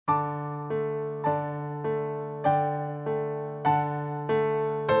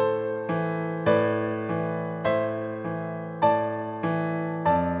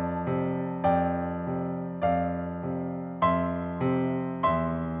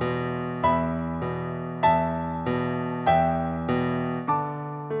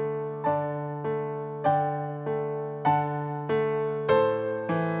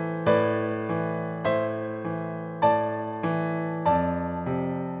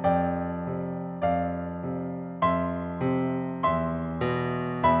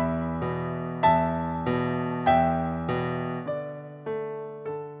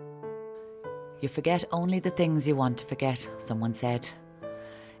You forget only the things you want to forget, someone said.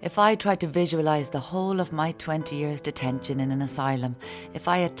 If I tried to visualise the whole of my 20 years detention in an asylum, if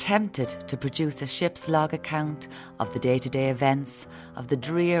I attempted to produce a ship's log account of the day-to-day events, of the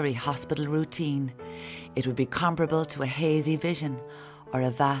dreary hospital routine, it would be comparable to a hazy vision or a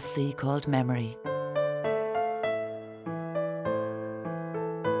vast sea called memory.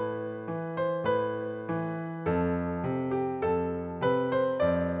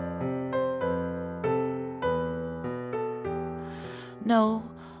 No,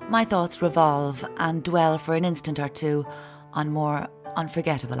 my thoughts revolve and dwell for an instant or two on more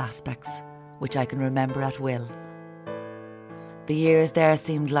unforgettable aspects, which I can remember at will. The years there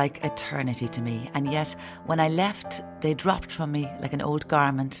seemed like eternity to me, and yet when I left, they dropped from me like an old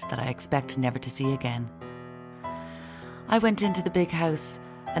garment that I expect never to see again. I went into the big house,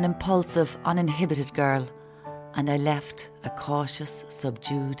 an impulsive, uninhibited girl, and I left a cautious,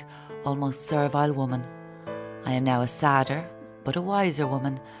 subdued, almost servile woman. I am now a sadder, but a wiser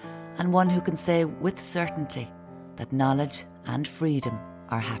woman, and one who can say with certainty that knowledge and freedom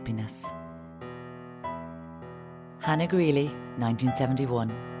are happiness. Hannah Greeley,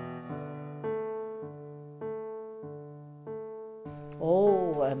 1971.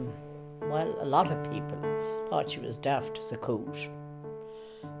 Well, a lot of people thought she was daft as a coot,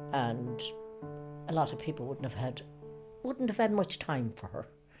 and a lot of people wouldn't have had much time for her,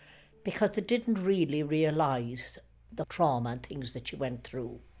 because they didn't really realise the trauma and things that she went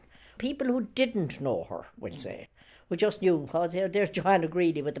through. People who didn't know her, we'll say, who just knew, oh, there's Joanna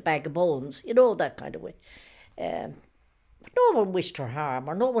Greeley with a bag of bones, that kind of way. But no one wished her harm,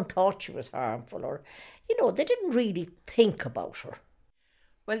 or no one thought she was harmful, or, they didn't really think about her.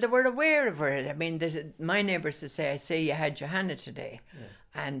 Well, they were aware of her. I mean, my neighbours would say, I say you had Johanna today. Yeah.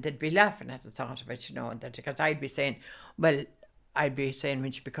 And they'd be laughing at the thought of it, that because I'd be saying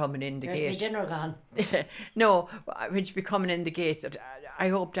when she'd be coming in the gate. There's my dinner gone. No, when she'd be coming in the gate, I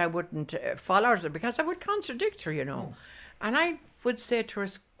hoped I wouldn't follow her, because I would contradict her, And I would say to her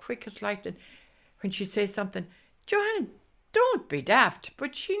as quick as lightning, when she'd say something, Johanna, don't be daft.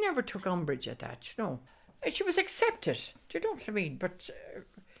 But she never took umbrage at that, She was accepted, do you know what I mean? But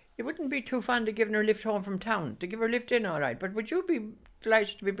you wouldn't be too fond of giving her a lift home from town, to give her a lift in, all right. But would you be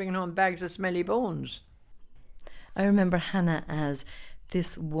delighted to be bringing home bags of smelly bones? I remember Hannah as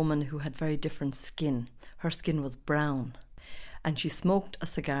this woman who had very different skin. Her skin was brown, and she smoked a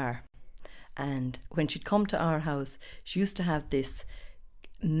cigar. And when she'd come to our house, she used to have this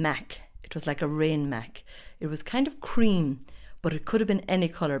Mac. It was like a rain Mac. It was kind of cream, but it could have been any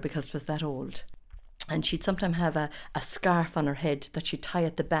colour because it was that old. And she'd sometimes have a scarf on her head that she'd tie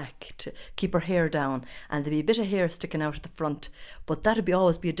at the back to keep her hair down, and there'd be a bit of hair sticking out at the front, but that'd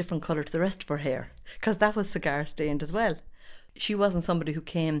always be a different colour to the rest of her hair, because that was cigar stained as well. She wasn't somebody who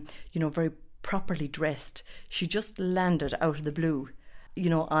came, very properly dressed. She just landed out of the blue,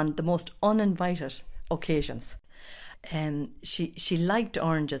 on the most uninvited occasions. She liked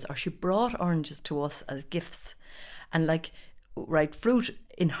oranges, or she brought oranges to us as gifts, and fruit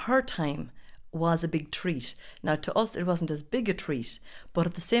in her time was a big treat. Now, to us, it wasn't as big a treat, but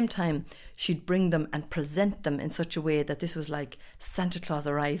at the same time, she'd bring them and present them in such a way that this was like Santa Claus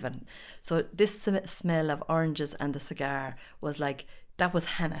arriving. So this smell of oranges and the cigar was like, that was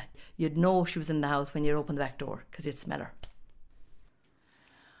Hannah. You'd know she was in the house when you opened the back door, because you'd smell her.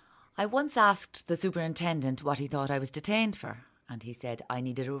 I once asked the superintendent what he thought I was detained for, and he said I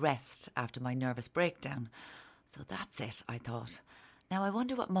needed a rest after my nervous breakdown. So that's it, I thought. Now I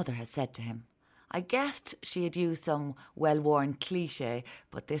wonder what Mother has said to him. I guessed she had used some well-worn cliché,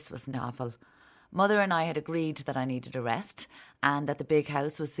 but this was novel. Mother and I had agreed that I needed a rest, and that the big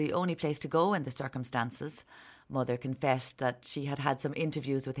house was the only place to go in the circumstances. Mother confessed that she had had some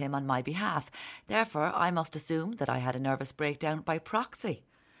interviews with him on my behalf. Therefore, I must assume that I had a nervous breakdown by proxy.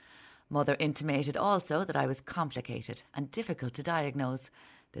 Mother intimated also that I was complicated and difficult to diagnose.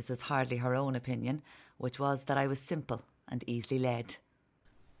 This was hardly her own opinion, which was that I was simple and easily led.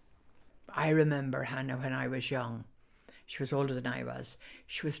 I remember Hannah when I was young. She was older than I was.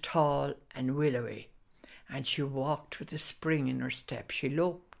 She was tall and willowy, and she walked with a spring in her step. She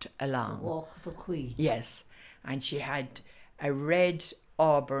loped along. The walk of a queen. Yes, and she had a red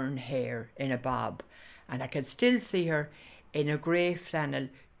auburn hair in a bob, and I can still see her in a grey flannel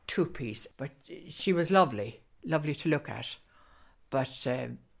two-piece. But she was lovely to look at, but a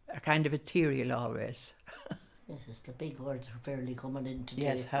kind of ethereal always. Yes, the big words are fairly coming in today.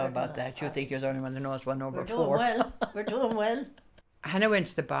 Yes, how about that? You think you're the only one that knows 1 over 4. We're doing well. Hannah went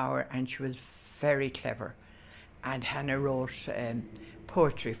to the Bower, and she was very clever. And Hannah wrote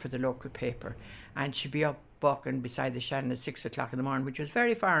poetry for the local paper. And she'd be up walking beside the Shannon at 6 o'clock in the morning, which was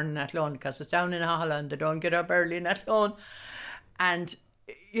very far in Athlone because it's down in Holland. They don't get up early in Athlone. And,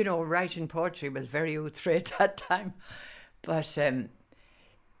 you know, writing poetry was very outre at that time. But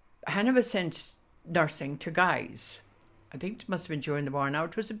Hannah was sent nursing to Guy's. I think it must have been during the war. Now,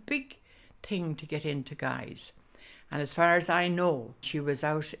 it was a big thing to get into Guy's. And as far as I know, she was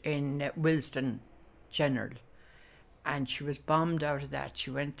out in Wilston General. And she was bombed out of that. She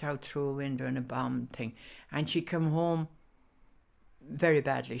went out through a window in a bomb thing. And she came home very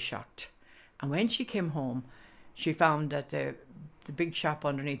badly shocked. And when she came home, she found that the big shop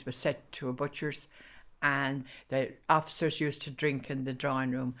underneath was set to a butcher's. And the officers used to drink in the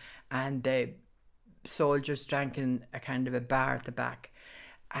drawing room. And the soldiers drank in a kind of a bar at the back.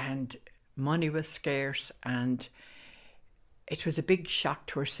 And money was scarce. And it was a big shock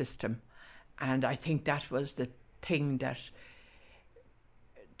to her system. And I think that was the thing that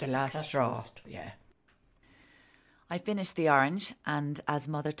the last straw. Yeah. I finished the orange, and as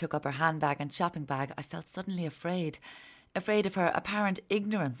Mother took up her handbag and shopping bag, I felt suddenly afraid of her apparent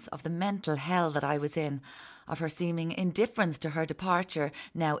ignorance of the mental hell that I was in, of her seeming indifference to her departure,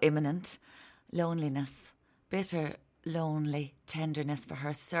 now imminent. Loneliness, bitter, lonely tenderness for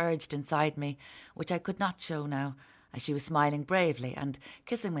her surged inside me, which I could not show now, as she was smiling bravely and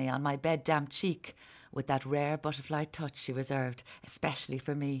kissing me on my bed-damp cheek, with that rare butterfly touch she reserved, especially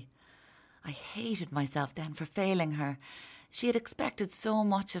for me. I hated myself then for failing her. She had expected so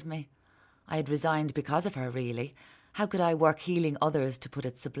much of me. I had resigned because of her, really. How could I work healing others, to put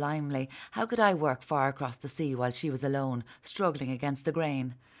it sublimely? How could I work far across the sea while she was alone, struggling against the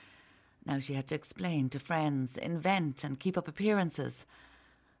grain? Now she had to explain to friends, invent and keep up appearances.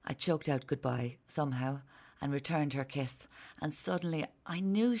 I choked out goodbye, somehow, and returned her kiss, and suddenly I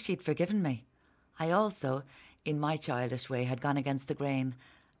knew she'd forgiven me. I also, in my childish way, had gone against the grain,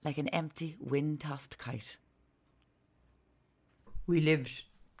 like an empty, wind-tossed kite. We lived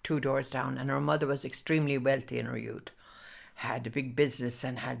 2 doors down, and her mother was extremely wealthy in her youth, had a big business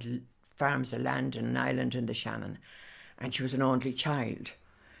and had farms of land in an island in the Shannon, and she was an only child.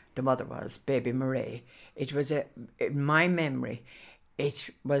 The mother was, baby Murray. It was, in my memory, it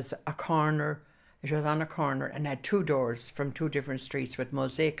was a corner. It was on a corner and had 2 doors from 2 different streets with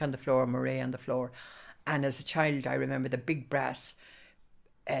mosaic on the floor, Murray on the floor. And as a child, I remember the big brass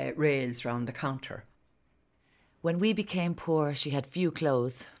rails round the counter. When we became poor, she had few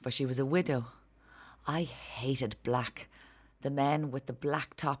clothes, for she was a widow. I hated black, the men with the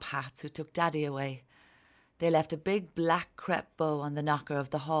black top hats who took Daddy away. They left a big black crepe bow on the knocker of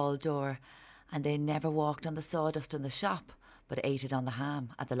the hall door, and they never walked on the sawdust in the shop, but ate it on the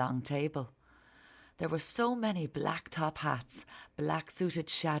ham at the long table. There were so many black top hats, black suited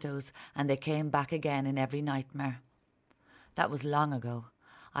shadows, and they came back again in every nightmare. That was long ago.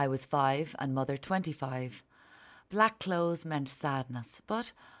 I was 5 and Mother 25. Black clothes meant sadness,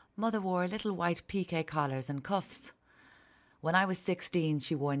 but Mother wore little white piqué collars and cuffs. When I was 16,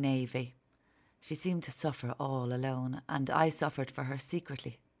 she wore navy. She seemed to suffer all alone, and I suffered for her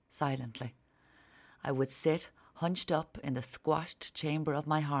secretly, silently. I would sit hunched up in the squashed chamber of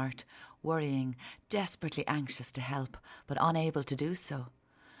my heart, worrying, desperately anxious to help, but unable to do so.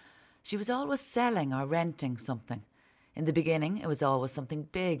 She was always selling or renting something. In the beginning, it was always something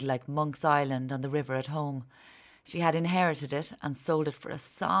big like Monk's Island on the river at home. She had inherited it and sold it for a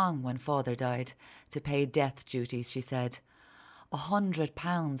song when Father died, to pay death duties, she said.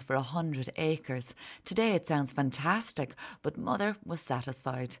 £100 for 100 acres. Today it sounds fantastic, but Mother was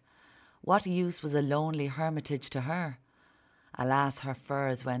satisfied. What use was a lonely hermitage to her? Alas, her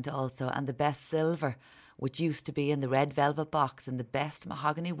furs went also, and the best silver, which used to be in the red velvet box in the best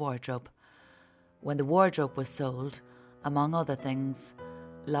mahogany wardrobe. When the wardrobe was sold, among other things,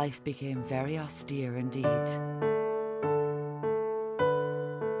 life became very austere indeed.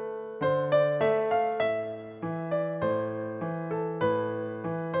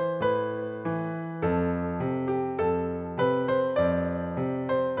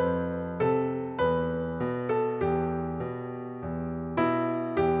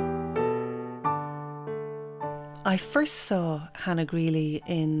 I first saw Hannah Greeley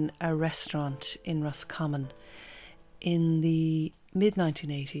in a restaurant in Roscommon in the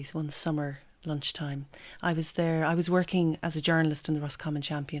mid-1980s, one summer lunchtime. I was there, I was working as a journalist in the Roscommon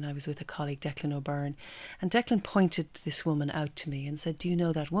Champion. I was with a colleague, Declan O'Byrne, and Declan pointed this woman out to me and said, "Do you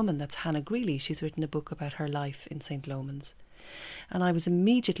know that woman? That's Hannah Greeley. She's written a book about her life in St. Lomans." And I was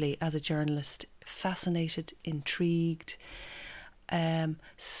immediately, as a journalist, fascinated, intrigued,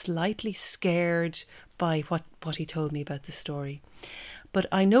 slightly scared by what he told me about the story. But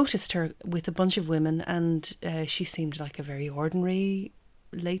I noticed her with a bunch of women, and she seemed like a very ordinary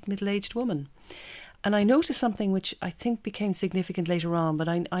late middle-aged woman. And I noticed something which I think became significant later on, but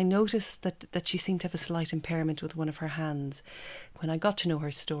I noticed that she seemed to have a slight impairment with one of her hands. When I got to know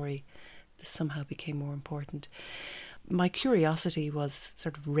her story, this somehow became more important. My curiosity was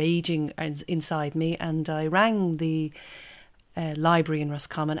sort of raging inside me, and I rang the library in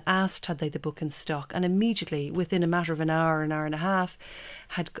Roscommon, asked had they the book in stock, and immediately, within a matter of an hour and a half,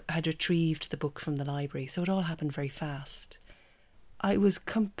 had retrieved the book from the library. So it all happened very fast. I was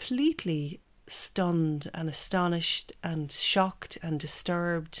completely stunned and astonished and shocked and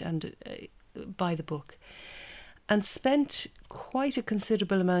disturbed and by the book, and spent quite a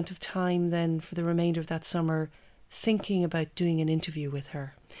considerable amount of time then for the remainder of that summer thinking about doing an interview with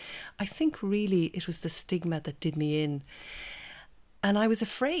her. I think really it was the stigma that did me in, and I was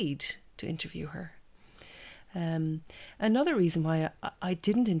afraid to interview her. Another reason why I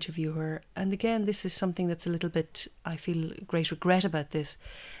didn't interview her, and again this is something that's a little bit, I feel great regret about this,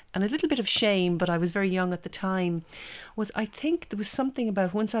 and a little bit of shame, but I was very young at the time, was I think there was something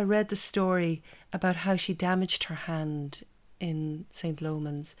about, once I read the story about how she damaged her hand in St.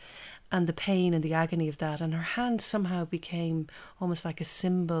 Lomans and the pain and the agony of that, and her hand somehow became almost like a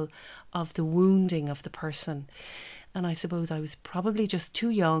symbol of the wounding of the person. And I suppose I was probably just too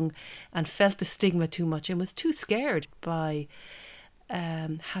young and felt the stigma too much and was too scared by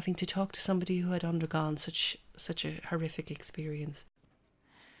having to talk to somebody who had undergone such a horrific experience.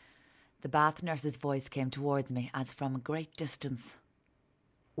 The bath nurse's voice came towards me as from a great distance.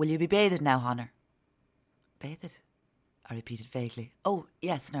 "Will you be bathed now, Honor?" "Bathed?" I repeated vaguely. "Oh,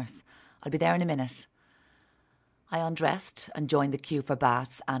 yes, nurse. I'll be there in a minute." I undressed and joined the queue for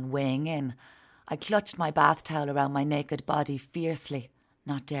baths, and weighing in, I clutched my bath towel around my naked body fiercely,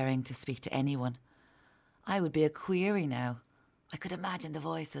 not daring to speak to anyone. I would be a query now. I could imagine the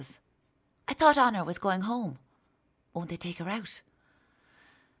voices. "I thought Honor was going home. Won't they take her out?"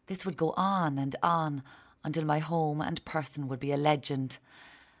 This would go on and on until my home and person would be a legend.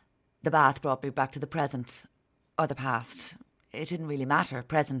 The bath brought me back to the present, or the past. It didn't really matter,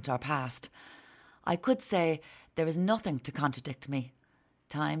 present or past. I could say there is nothing to contradict me.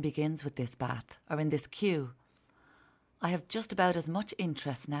 Time begins with this bath, or in this queue. I have just about as much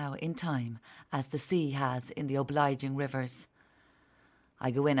interest now in time as the sea has in the obliging rivers.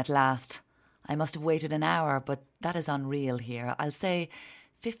 I go in at last. I must have waited an hour, but that is unreal here. I'll say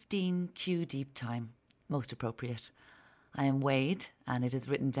 15 queue deep time, most appropriate. I am weighed, and it is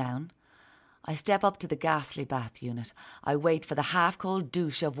written down. I step up to the ghastly bath unit. I wait for the half-cold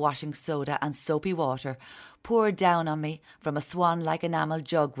douche of washing soda and soapy water poured down on me from a swan-like enamel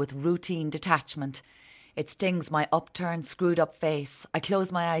jug with routine detachment. It stings my upturned, screwed-up face. I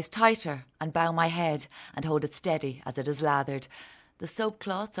close my eyes tighter and bow my head and hold it steady as it is lathered. The soap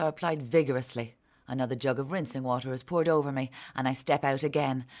cloths are applied vigorously. Another jug of rinsing water is poured over me, and I step out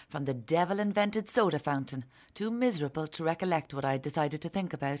again from the devil-invented soda fountain, too miserable to recollect what I had decided to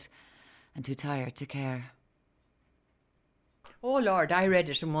think about, and too tired to care. Oh Lord, I read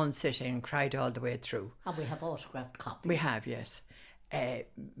it in one sitting and cried all the way through. And we have autographed copies. We have, yes.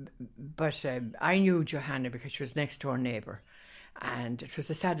 But I knew Johanna because she was next door neighbour, and it was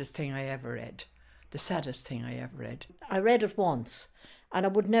the saddest thing I ever read. The saddest thing I ever read. I read it once, and I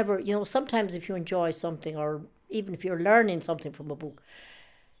would never, sometimes if you enjoy something, or even if you're learning something from a book,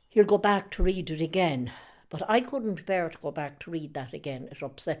 you'll go back to read it again. But I couldn't bear to go back to read that again. It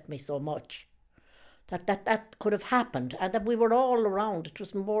upset me so much that could have happened, and that we were all around. It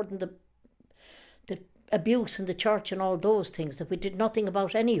was more than the abuse in the church and all those things, that we did nothing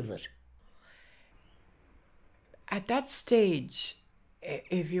about any of it. At that stage,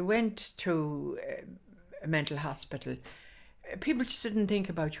 if you went to a mental hospital, people just didn't think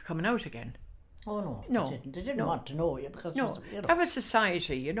about you coming out again. Oh no, No, they didn't want to know you because No, it was, that was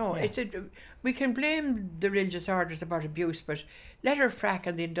society, Yeah. We can blame the religious orders about abuse, but let her frack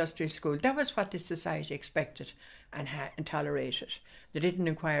in the industrial school. That was what this society expected and tolerated. They didn't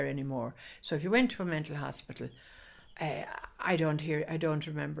inquire anymore. So if you went to a mental hospital, I don't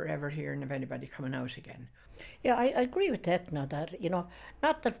remember ever hearing of anybody coming out again. Yeah, I agree with that now, that,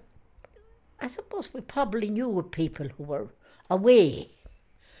 not that, I suppose we probably knew of people who were away.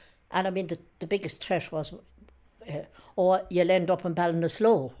 And I mean, the biggest threat was, you'll end up in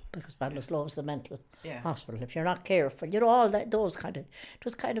Ballinasloe, because Ballinasloe is the mental hospital if you're not careful. All that, those kind of, it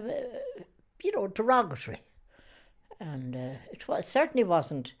was kind of, derogatory. And it certainly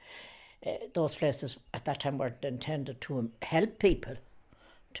wasn't, those places at that time weren't intended to help people,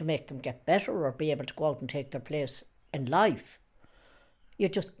 to make them get better or be able to go out and take their place in life. You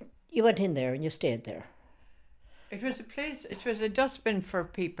went in there and you stayed there. It was a dustbin for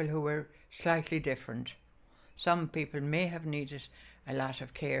people who were slightly different. Some people may have needed a lot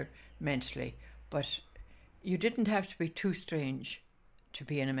of care mentally, But you didn't have to be too strange to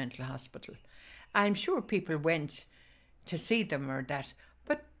be in a mental hospital. I'm sure people went to see them or that,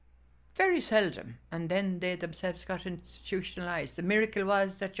 but very seldom. And then they themselves got institutionalised. The miracle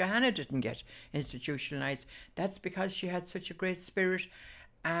was that Johanna didn't get institutionalised. That's because she had such a great spirit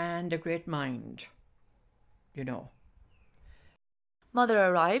and a great mind, you know. Mother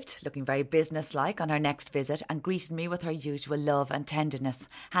arrived, looking very businesslike, on her next visit and greeted me with her usual love and tenderness,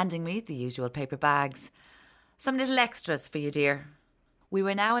 handing me the usual paper bags. Some little extras for you, dear. We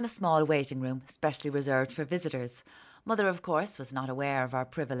were now in a small waiting room, specially reserved for visitors. Mother, of course, was not aware of our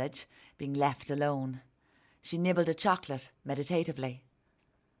privilege, being left alone. She nibbled a chocolate meditatively.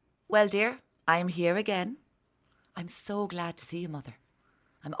 Well, dear, I'm here again. I'm so glad to see you, Mother.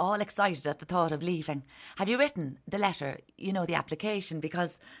 I'm all excited at the thought of leaving. Have you written the letter, you know, the application,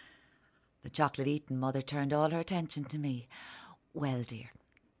 because... The chocolate-eating mother turned all her attention to me. Well, dear,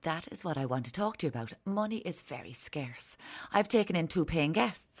 that is what I want to talk to you about. Money is very scarce. I've taken in 2 paying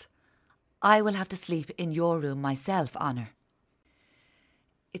guests. I will have to sleep in your room myself, Honor.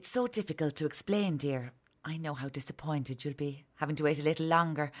 It's so difficult to explain, dear. I know how disappointed you'll be, having to wait a little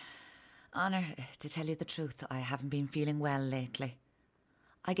longer. Honor, to tell you the truth, I haven't been feeling well lately.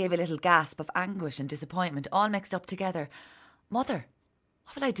 I gave a little gasp of anguish and disappointment, all mixed up together. Mother,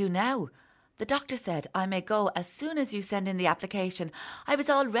 what will I do now? The doctor said I may go as soon as you send in the application. I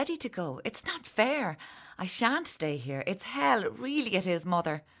was all ready to go. It's not fair. I shan't stay here. It's hell. Really it is,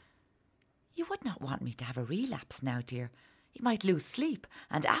 Mother. You would not want me to have a relapse now, dear. You might lose sleep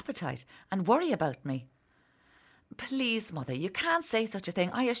and appetite and worry about me. Please, Mother, you can't say such a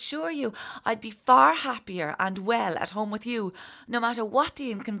thing. I assure you I'd be far happier and well at home with you, no matter what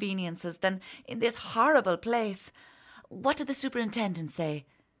the inconveniences, than in this horrible place. What did the superintendent say?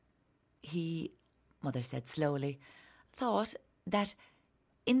 He, Mother said slowly, thought that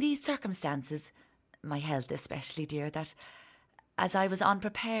in these circumstances, my health especially, dear, that as I was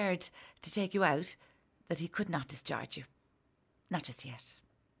unprepared to take you out, that he could not discharge you. Not just yet.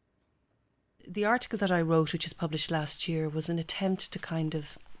 The article that I wrote, which was published last year, was an attempt to kind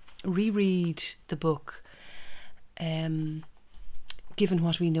of reread the book, given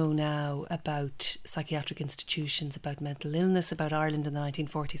what we know now about psychiatric institutions, about mental illness, about Ireland in the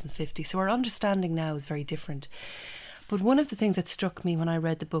 1940s and 50s. So our understanding now is very different. But one of the things that struck me when I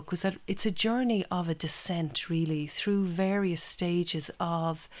read the book was that it's a journey of a descent, really, through various stages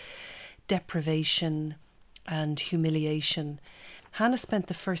of deprivation and humiliation. Hannah spent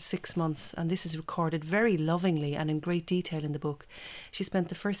the first 6 months, and this is recorded very lovingly and in great detail in the book, she spent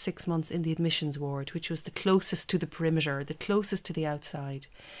the first 6 months in the admissions ward, which was the closest to the perimeter, the closest to the outside.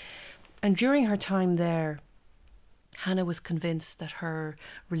 And during her time there, Hannah was convinced that her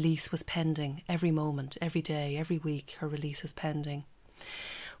release was pending every moment, every day, every week, her release was pending.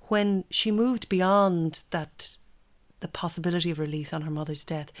 When she moved beyond that, the possibility of release on her mother's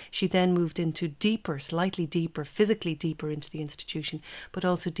death, she then moved into deeper, slightly deeper, physically deeper into the institution, but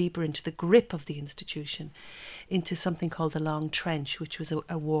also deeper into the grip of the institution, into something called the Long Trench, which was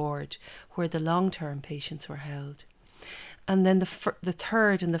a ward where the long-term patients were held. And then the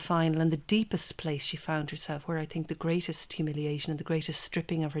third and the final and the deepest place she found herself, where I think the greatest humiliation and the greatest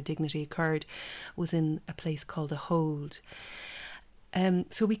stripping of her dignity occurred, was in a place called a hold.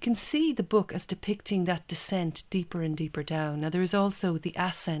 So we can see the book as depicting that descent deeper and deeper down. Now there is also the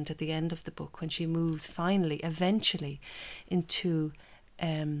ascent at the end of the book when she moves finally, eventually, into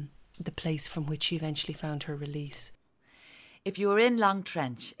the place from which she eventually found her release. If you were in Long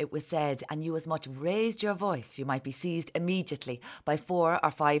Trench, it was said, and you as much raised your voice, you might be seized immediately by 4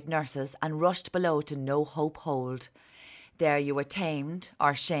 or 5 nurses and rushed below to No Hope Hold. There you were tamed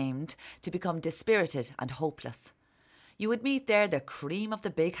or shamed to become dispirited and hopeless. You would meet there the cream of the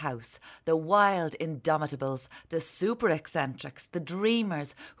big house, the wild indomitables, the super eccentrics, the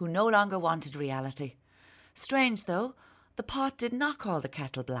dreamers who no longer wanted reality. Strange though, the pot did not call the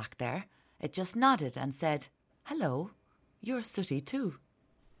kettle black there. It just nodded and said, "Hello, you're sooty too."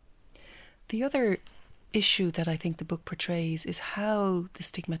 The other issue that I think the book portrays is how the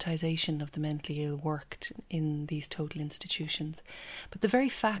stigmatisation of the mentally ill worked in these total institutions. But the very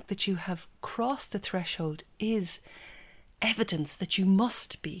fact that you have crossed the threshold is evidence that you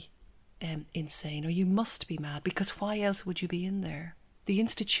must be insane or you must be mad, because why else would you be in there? The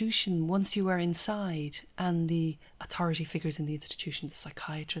institution, once you are inside, and the authority figures in the institution, the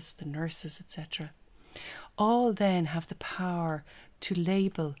psychiatrists, the nurses, etc., all then have the power to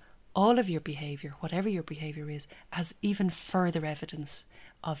label all of your behaviour, whatever your behaviour is, as even further evidence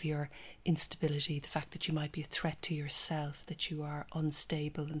of your instability, the fact that you might be a threat to yourself, that you are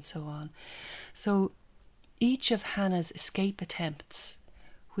unstable and so on. So each of Hannah's escape attempts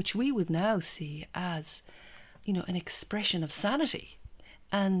which we would now see as, you know, an expression of sanity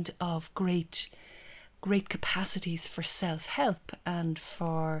and of great capacities for self-help and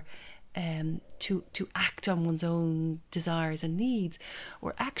for to act on one's own desires and needs,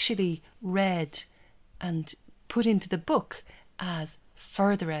 were actually read and put into the book as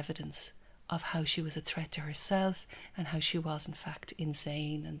further evidence of how she was a threat to herself and how she was in fact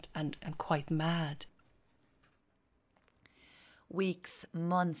insane and quite mad. Weeks,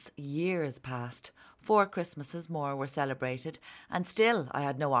 months, years passed. 4 Christmases more were celebrated, and still I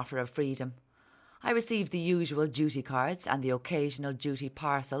had no offer of freedom. I received the usual duty cards and the occasional duty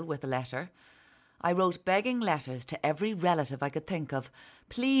parcel with a letter. I wrote begging letters to every relative I could think of,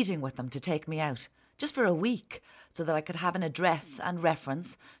 pleading with them to take me out, just for a week, so that I could have an address and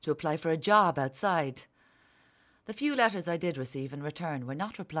reference to apply for a job outside. The few letters I did receive in return were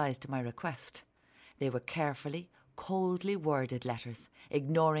not replies to my request. They were carefully, coldly worded letters,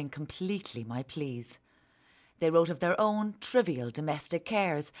 ignoring completely my pleas. They wrote of their own trivial domestic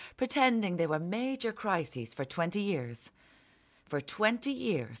cares, pretending they were major crises for 20 years. For 20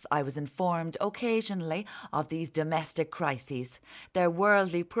 years I was informed occasionally of these domestic crises, their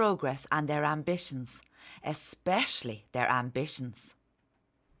worldly progress and their ambitions, especially their ambitions.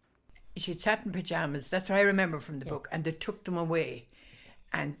 She'd sat in pyjamas, that's what I remember from the book, and they took them away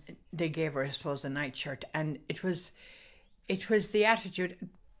and they gave her, I suppose, a nightshirt. And it was the attitude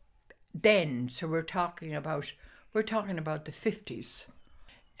then, so we're talking about the 50s.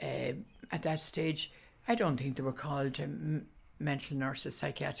 At that stage, I don't think they were called mental nurses,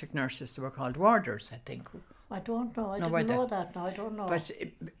 psychiatric nurses. They were called warders, I think. I don't know. I didn't know that. No, I don't know. But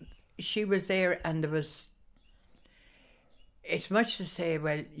she was there, and there was. It's much to say,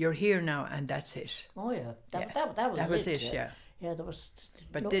 well, you're here now, and that's it. Oh yeah, that was it. Yeah. Yeah, there was.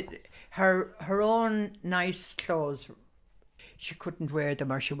 But her own nice clothes, she couldn't wear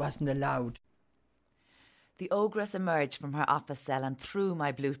them, or she wasn't allowed. The ogress emerged from her office cell and threw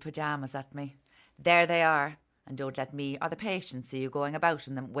my blue pyjamas at me. There they are, and don't let me or the patient see you going about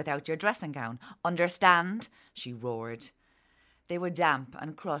in them without your dressing gown. Understand? She roared. They were damp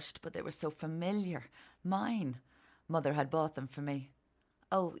and crushed, but they were so familiar. Mine. Mother had bought them for me.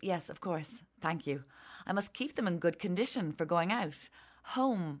 Oh, yes, of course. Thank you. I must keep them in good condition for going out.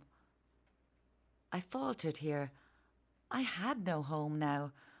 Home. I faltered here. I had no home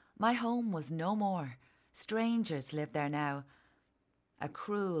now. My home was no more. Strangers lived there now. A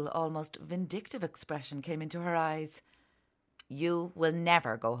cruel, almost vindictive expression came into her eyes. You will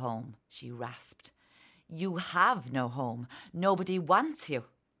never go home, she rasped. You have no home. Nobody wants you.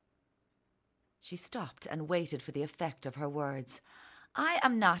 She stopped and waited for the effect of her words. I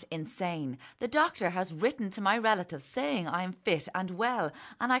am not insane. The doctor has written to my relatives saying I am fit and well,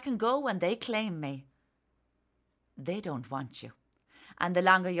 and I can go when they claim me. They don't want you. And the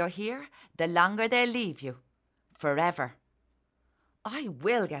longer you're here, the longer they'll leave you. Forever. I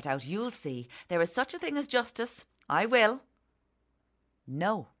will get out, you'll see. There is such a thing as justice. I will.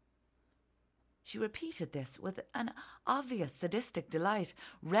 No. She repeated this with an obvious sadistic delight,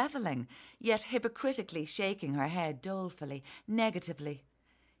 revelling, yet hypocritically shaking her head dolefully, negatively.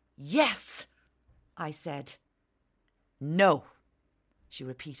 Yes, I said. No, she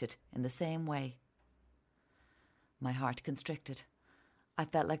repeated in the same way. My heart constricted. I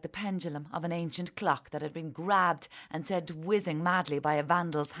felt like the pendulum of an ancient clock that had been grabbed and sent whizzing madly by a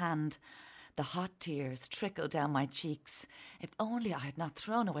vandal's hand. The hot tears trickled down my cheeks. If only I had not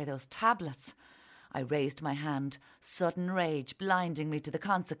thrown away those tablets. I raised my hand, sudden rage blinding me to the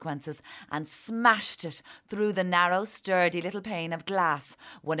consequences, and smashed it through the narrow, sturdy little pane of glass,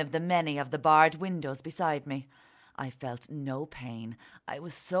 one of the many of the barred windows beside me. I felt no pain. I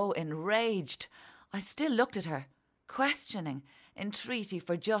was so enraged. I still looked at her, questioning, entreaty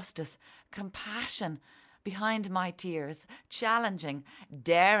for justice, compassion, behind my tears, challenging,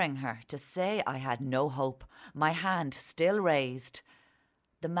 daring her to say I had no hope, my hand still raised.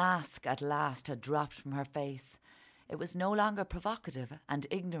 The mask at last had dropped from her face. It was no longer provocative and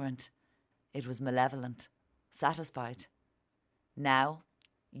ignorant. It was malevolent, satisfied. Now,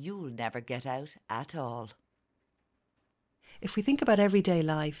 you'll never get out at all. If we think about everyday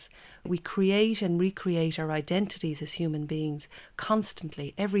life, we create and recreate our identities as human beings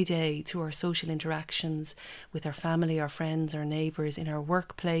constantly, every day, through our social interactions with our family, our friends, our neighbours, in our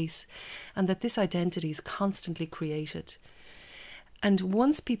workplace, and that this identity is constantly created. And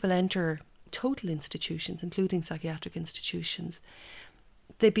once people enter total institutions, including psychiatric institutions,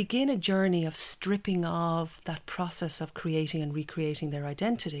 they begin a journey of stripping of that process of creating and recreating their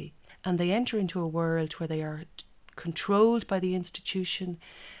identity. And they enter into a world where they are controlled by the institution,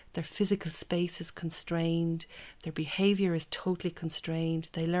 Their physical space is constrained. Their behaviour is totally constrained.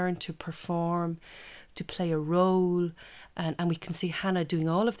 They learn to perform, to play a role. And we can see Hannah doing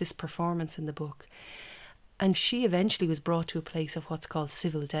all of this performance in the book. And she eventually was brought to a place of what's called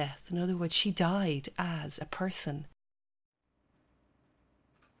civil death. In other words, she died as a person.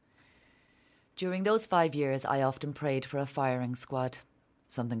 During those 5 years, I often prayed for a firing squad.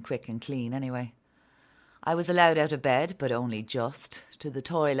 Something quick and clean, anyway. I was allowed out of bed, but only just, to the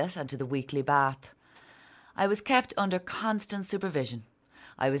toilet and to the weekly bath. I was kept under constant supervision.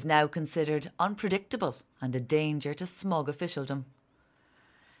 I was now considered unpredictable and a danger to smug officialdom.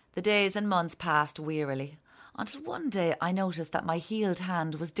 The days and months passed wearily, until one day I noticed that my healed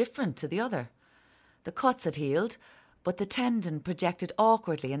hand was different to the other. The cuts had healed, but the tendon projected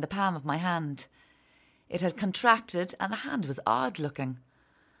awkwardly in the palm of my hand. It had contracted and the hand was odd-looking.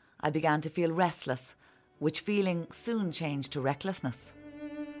 I began to feel restless, which feeling soon changed to recklessness.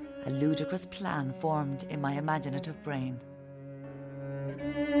 A ludicrous plan formed in my imaginative brain.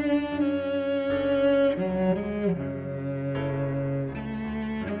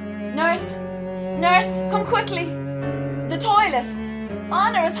 Nurse! Nurse, come quickly! The toilet!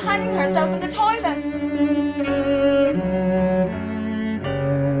 Honor is hanging herself in the toilet!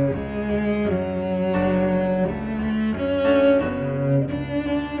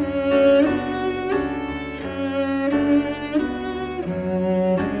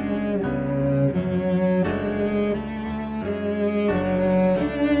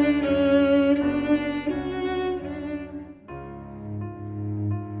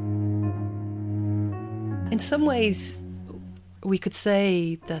 In some ways, we could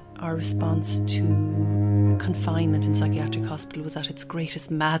say that our response to confinement in psychiatric hospital was at its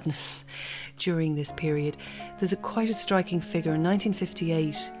greatest madness during this period. There's quite a striking figure. In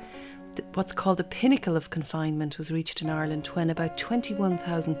 1958, what's called the pinnacle of confinement was reached in Ireland when about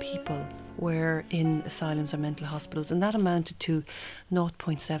 21,000 people were in asylums or mental hospitals, and that amounted to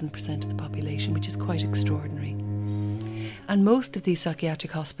 0.7% of the population, which is quite extraordinary. And most of these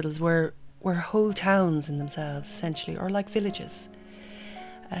psychiatric hospitals were whole towns in themselves, essentially, or like villages.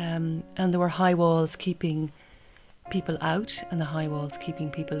 And there were high walls keeping people out and the high walls keeping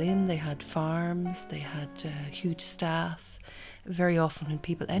people in. They had farms, they had huge staff. Very often when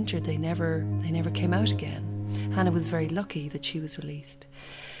people entered, they never came out again. Hannah was very lucky that she was released.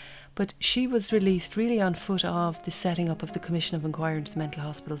 But she was released really on foot of the setting up of the Commission of Inquiry into the Mental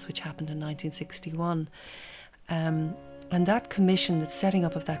Hospitals, which happened in 1961. And that commission, the setting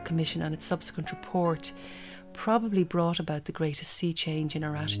up of that commission and its subsequent report probably brought about the greatest sea change in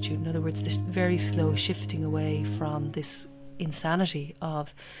our attitude. In other words, this very slow shifting away from this insanity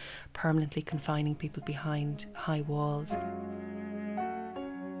of permanently confining people behind high walls.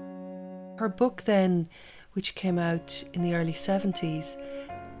 Her book then, which came out in the early 70s,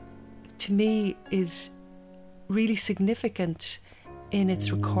 to me is really significant in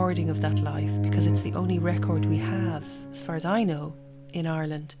its recording of that life, because it's the only record we have, as far as I know, in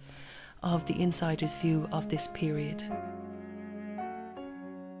Ireland, of the insider's view of this period.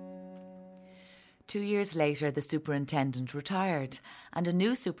 2 years later, the superintendent retired and a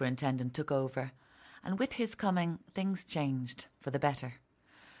new superintendent took over. And with his coming, things changed for the better.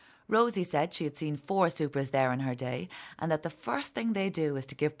 Rosie said she had seen 4 supers there in her day and that the first thing they do is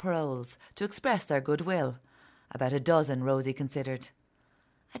to give paroles to express their goodwill. About a dozen, Rosie considered.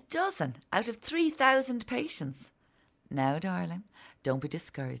 A dozen out of 3,000 patients. Now, darling, don't be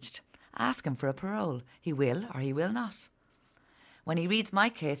discouraged. Ask him for a parole. He will or he will not. When he reads my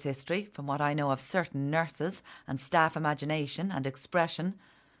case history, from what I know of certain nurses and staff imagination and expression,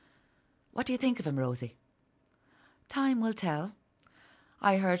 what do you think of him, Rosie? Time will tell.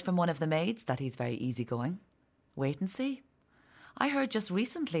 I heard from one of the maids that he's very easygoing. Wait and see. I heard just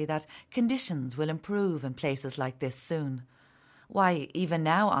recently that conditions will improve in places like this soon. Why, even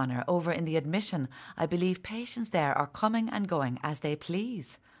now, Honor, over in the admission, I believe patients there are coming and going as they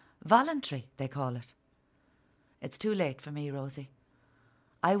please. Voluntary, they call it. It's too late for me, Rosie.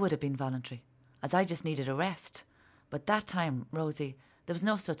 I would have been voluntary, as I just needed a rest. But that time, Rosie, there was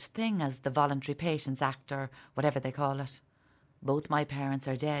no such thing as the Voluntary Patients Act or whatever they call it. Both my parents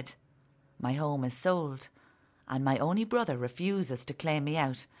are dead. My home is sold. And my only brother refuses to claim me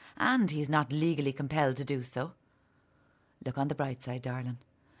out, and he's not legally compelled to do so. Look on the bright side, darling.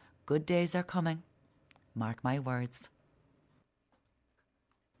 Good days are coming. Mark my words.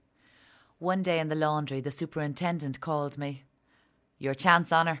 One day in the laundry, the superintendent called me. Your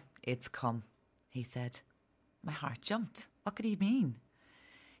chance, Honor, it's come, he said. My heart jumped. What could he mean?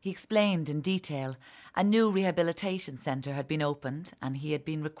 He explained in detail a new rehabilitation centre had been opened and he had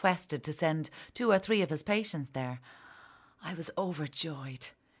been requested to send 2 or 3 of his patients there. I was overjoyed.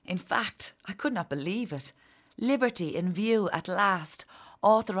 In fact, I could not believe it. Liberty in view at last,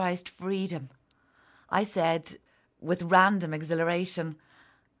 authorised freedom. I said, with random exhilaration,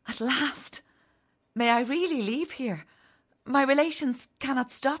 "At last! May I really leave here? My relations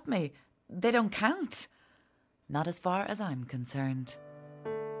cannot stop me. They don't count." "Not as far as I'm concerned."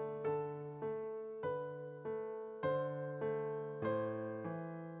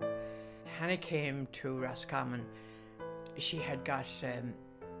 Hannah came to Roscommon. She had got an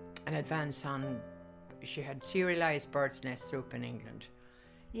advance on, she had serialised bird's nest soup in England.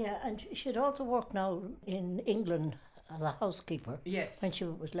 Yeah, and she'd also worked now in England as a housekeeper. Yes. When she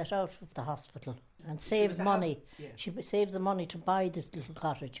was let out of the hospital and saved money. She saved the money to buy this little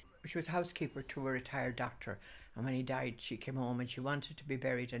cottage. She was housekeeper to a retired doctor, and when he died she came home and she wanted to be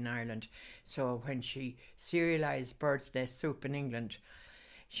buried in Ireland. So when she serialised bird's nest soup in England,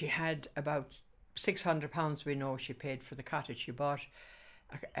 she had about £600 we know she paid for the cottage. She bought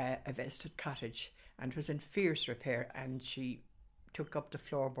a vested cottage and it was in fierce repair, and she took up the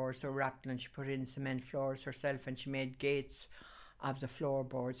floorboards, they were wrapped, and she put in cement floors herself, and she made gates of the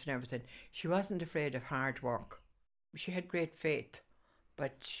floorboards and everything. She wasn't afraid of hard work. She had great faith,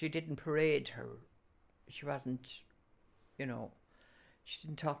 but she didn't parade her. She wasn't, she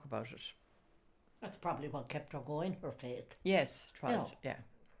didn't talk about it. That's probably what kept her going, her faith. Yes, it was, yeah.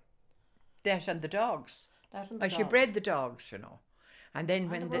 That and the dogs. She dogs. bred the dogs, And then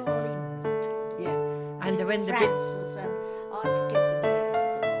when they were all in, yeah, and when the Francis and I forget the names of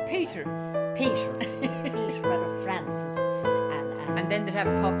them all. Peter, Peter and Francis, and then they'd have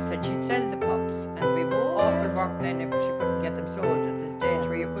pups, and she'd sell the pups, and we'd be awful work then if she couldn't get them sold at the stage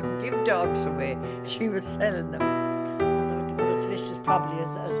where you couldn't give dogs away. She was selling them. And they were as vicious probably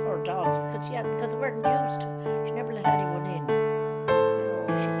as her dogs, because they weren't used to. She never let anyone in.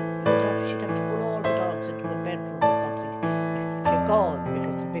 She'd have to put all the dogs into a bedroom or something if you called,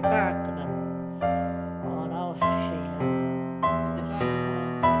 because they'd be barking and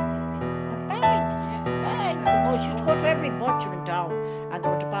bags. She used to go to every butcher in town, and they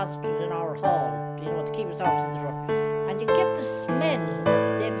were deposited in our hall, the keeper's house in the front, and you'd get the smell.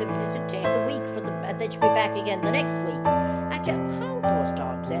 It'd take a week for them, and then she'd be back again the next week, and you pound those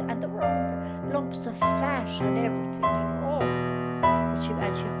dogs in, and there were lumps of fat and everything,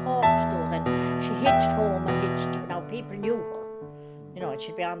 But she hawked those, and she hitched home and hitched. Now people knew her, and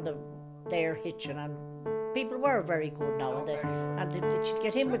she'd be on there hitching, and people were very good now, and she'd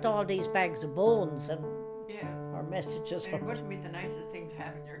get in with all these bags of bones and her messages. It wouldn't be the nicest thing to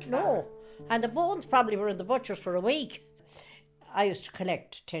have in your car. No, and the bones probably were in the butcher's for a week. I used to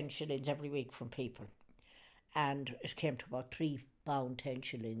collect 10 shillings every week from people, and it came to about £3 10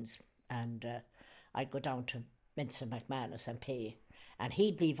 shillings, and I'd go down to Vincent McManus and pay, and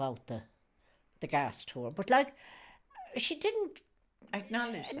he'd leave out the gas to her, but she didn't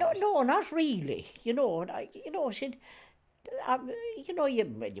acknowledge that. No, not really. She'd, you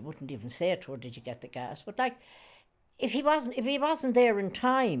wouldn't even say it to her, "Did you get the gas?" But if he wasn't there in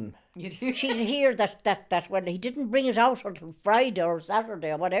time, she'd hear that when he didn't bring it out until Friday or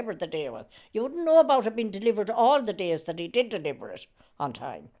Saturday or whatever the day was, you wouldn't know about it being delivered all the days that he did deliver it on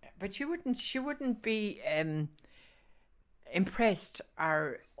time. But she wouldn't be impressed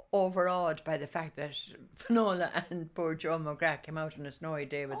or overawed by the fact that Finola and poor Joe McGrath came out on a snowy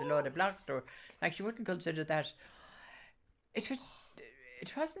day with a load of blocks to her. She wouldn't consider that. It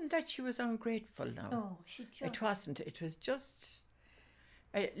wasn't that she was ungrateful now. No, she just... It wasn't. It was just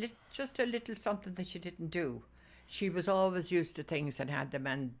a little something that she didn't do. She was always used to things and had them,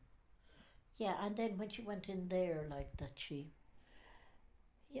 and... Yeah, and then when she went in there like that, she...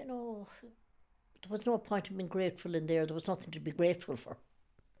 there was no point in being grateful in there. There was nothing to be grateful for.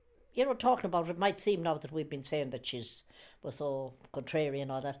 Talking about it might seem now that we've been saying that was so contrary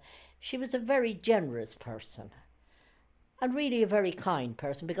and all that. She was a very generous person. And really a very kind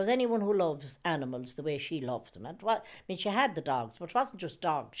person, because anyone who loves animals the way she loved them, she had the dogs, but it wasn't just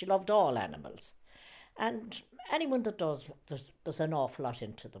dogs, she loved all animals. And anyone that does, there's an awful lot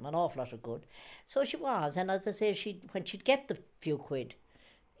into them, an awful lot of good. So she was, and as I say, when she'd get the few quid,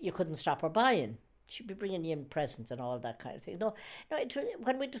 you couldn't stop her buying. She'd be bringing you in presents and all that kind of thing. No,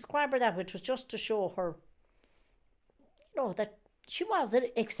 when we describe her that way, it was just to show her, that she was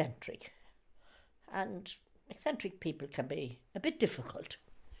eccentric. And eccentric people can be a bit difficult.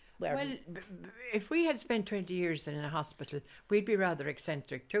 Well, if we had spent 20 years in a hospital, we'd be rather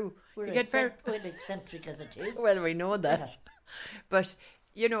eccentric too. We're eccentric as it is. Well, we know that. Yeah. But,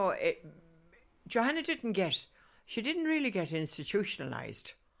 Johanna she didn't really get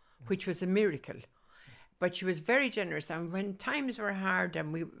institutionalised, which was a miracle. But she was very generous, and when times were hard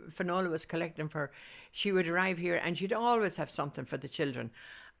and Finola was collecting for her, she would arrive here and she'd always have something for the children.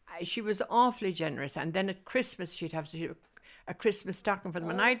 she was awfully generous. And then at Christmas, she'd have a Christmas stocking for them.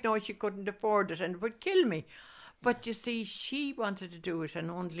 And I'd know she couldn't afford it and it would kill me. But you see, she wanted to do it. And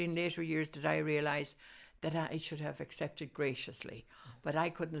only in later years did I realise that I should have accepted graciously. But I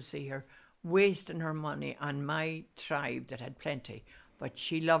couldn't see her wasting her money on my tribe that had plenty. But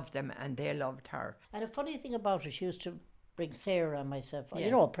she loved them and they loved her. And a funny thing about her, she used to bring Sarah and myself, Yeah.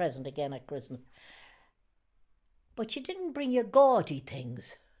 you know, a present again at Christmas. But she didn't bring you gaudy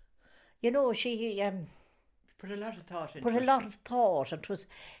things. You know, she Put a lot of thought into put a it. lot of thought, and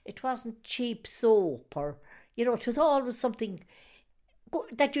it wasn't cheap soap, or, you know, it was always something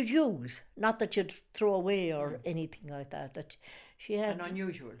that you'd use, not that you'd throw away or anything like that. That she had, And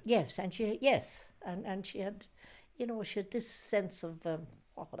unusual. yes, and she she had, you know, she had this sense of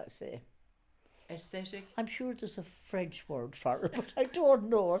what would I say? Aesthetic. I'm sure there's a French word for it, but I don't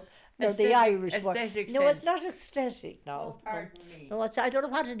know. No, the Aesthetic- Irish word. aesthetic No, it's sense. not aesthetic now. Oh, pardon me. No, I don't know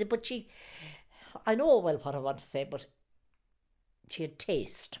what it is, but I know well what I want to say, but she had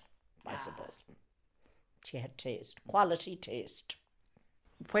taste, I suppose. She had taste, quality taste.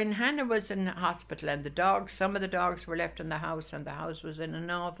 When Hannah was in hospital and some of the dogs were left in the house and the house was in an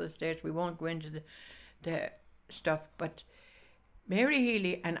awful state, we won't go into the stuff, but Mary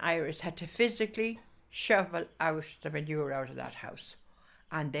Healy and Iris had to physically shovel out the manure out of that house.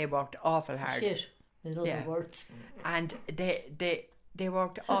 And they worked awful hard. Shit, in other Yeah. words. And they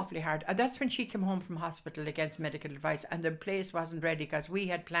worked awfully hard. And that's when she came home from hospital against medical advice and the place wasn't ready because we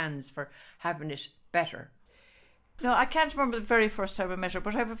had plans for having it better. No, I can't remember the very first time I met her,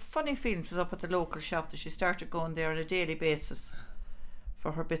 but I have a funny feeling it was up at the local shop that she started going there on a daily basis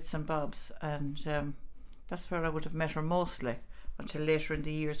for her bits and bobs. And that's where I would have met her mostly, until later in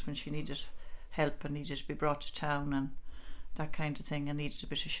the years when she needed help and needed to be brought to town and that kind of thing and needed a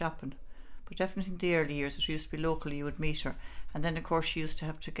bit of shopping. But definitely in the early years, it used to be locally, you would meet her. And then, of course, she used to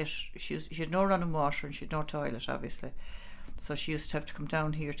have to get... She had no running water and she had no toilet, obviously. So she used to have to come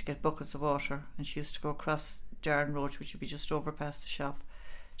down here to get buckets of water, and she used to go across Jarn Road, which would be just over past the shop,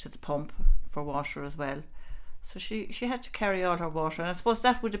 to the pump for water as well. So she had to carry all her water, and I suppose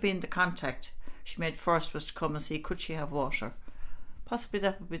that would have been the contact she made first, was to come and see could she have water. Possibly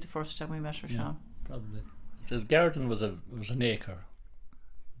that would be the first time we met her, Sean. Probably. The garden was an acre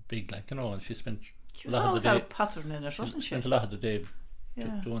big, like, you know, and she spent She a was lot of always the day. out pottering in it, wasn't she? Spent a lot of the day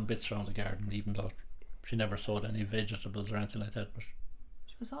Yeah. doing bits around the garden, even though she never sowed any vegetables or anything like that. But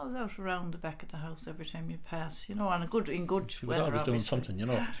She was always out around the back of the house every time you pass, you know, and in good she was weather, always doing obviously. something, you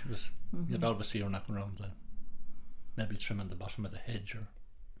know. She was. You'd always see her knocking around maybe trimming the bottom of the hedge or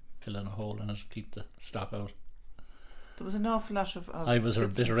filling a hole in it to keep the stock out. There was an awful lot of I was her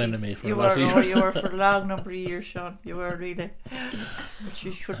bits and bitter pieces. enemy for you a lot of were, years. you were for a long number of years, Sean. You were really. But she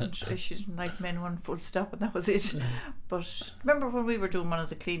didn't like men, one full stop, and that was it. But remember when we were doing one of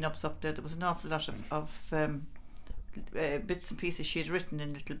the clean-ups up there was an awful lot of bits and pieces she had written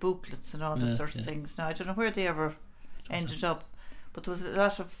in little booklets and all that sort of things. Now I don't know where they ever ended up, but there was a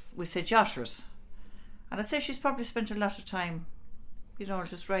lot of, we say, jotters, and I'd say she's probably spent a lot of time, you know,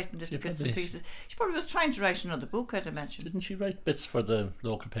 just writing little bits and probably- pieces. She probably was trying to write another book, I'd imagine. Didn't she write bits for the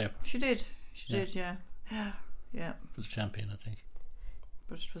local paper, She did. She Yeah. did, yeah. Yeah. for the Champion, I think?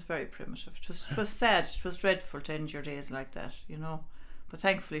 But it was very primitive. It was sad. It was dreadful to end your days like that, you know. But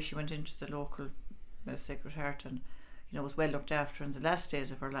thankfully she went into the local Sacred Heart and, you know, was well looked after in the last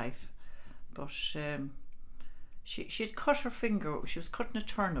days of her life. But she had cut her finger. She was cutting a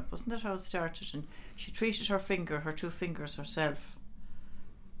turnip, wasn't that how it started? And she treated her two fingers herself.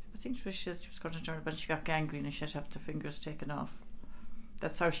 I think she was cutting a turnip and she got gangrene and she had to have the fingers taken off.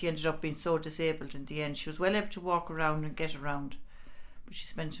 That's how she ended up being so disabled in the end. She was well able to walk around and get around, but she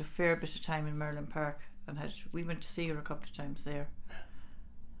spent a fair bit of time in Merlin Park, and we went to see her a couple of times there.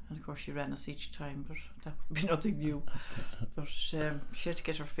 And of course she ran us each time, but that would be nothing new. But she had to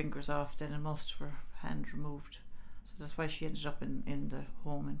get her fingers off then and most of her hand removed. So that's why she ended up in the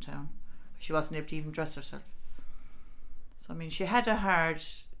home in town. She wasn't able to even dress herself. So I mean, she had a hard,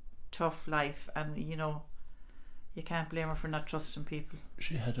 tough life, and you know, you can't blame her for not trusting people.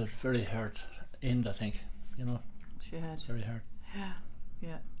 She had a very hard end, I think, you know, She had, very hard.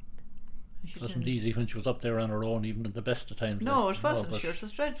 yeah. And she It wasn't didn't- easy when she was up there on her own, even at the best of times. No, like, it you know, wasn't. but, Sure, it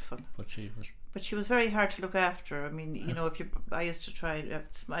was dreadful. but she was. But she was very hard to look after. I mean, you know, I used to try.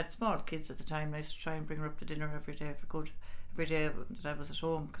 I had small kids at the time. And I used to try and bring her up to dinner every day if I could. Every day that I was at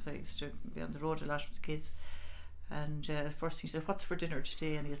home, because I used to be on the road a lot with the kids. And first thing she said, "What's for dinner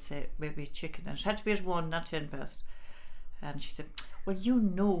today?" And he'd say, "Maybe chicken." And it had to be at 1, not 10 past. And she said, "Well, you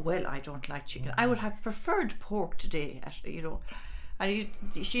know well I don't like chicken. I would have preferred pork today." You know, and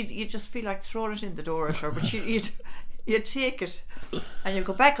you just feel like throwing it in the door at her. But You take it and you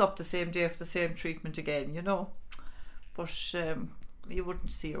go back up the same day for the same treatment again, you know. But you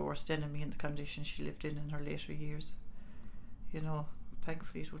wouldn't see her worst enemy in the condition she lived in her later years. You know,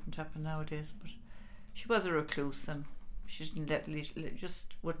 thankfully it wouldn't happen nowadays, but she was a recluse and she didn't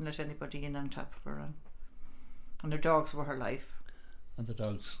just wouldn't let anybody in on top of her. And her dogs were her life. And the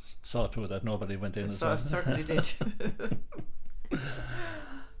dogs saw to it that nobody went in as well. Certainly did.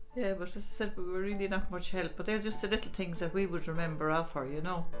 Yeah, but as I said, we were really not much help. But they're just the little things that we would remember of her, you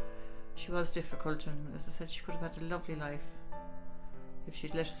know. She was difficult, and as I said, she could have had a lovely life if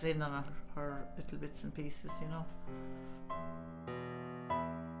she'd let us in on her little bits and pieces, you know.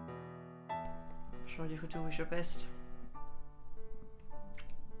 But all you could do was your best.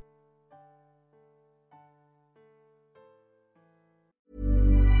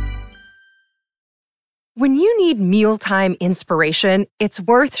 When you need mealtime inspiration, it's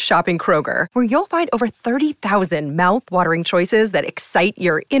worth shopping Kroger, where you'll find over 30,000 mouth-watering choices that excite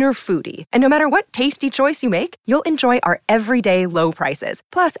your inner foodie. And no matter what tasty choice you make, you'll enjoy our everyday low prices,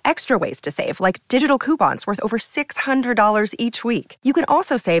 plus extra ways to save, like digital coupons worth over $600 each week. You can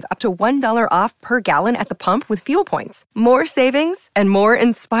also save up to $1 off per gallon at the pump with fuel points. More savings and more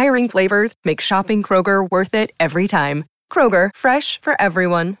inspiring flavors make shopping Kroger worth it every time. Kroger, fresh for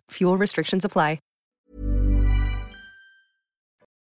everyone. Fuel restrictions apply.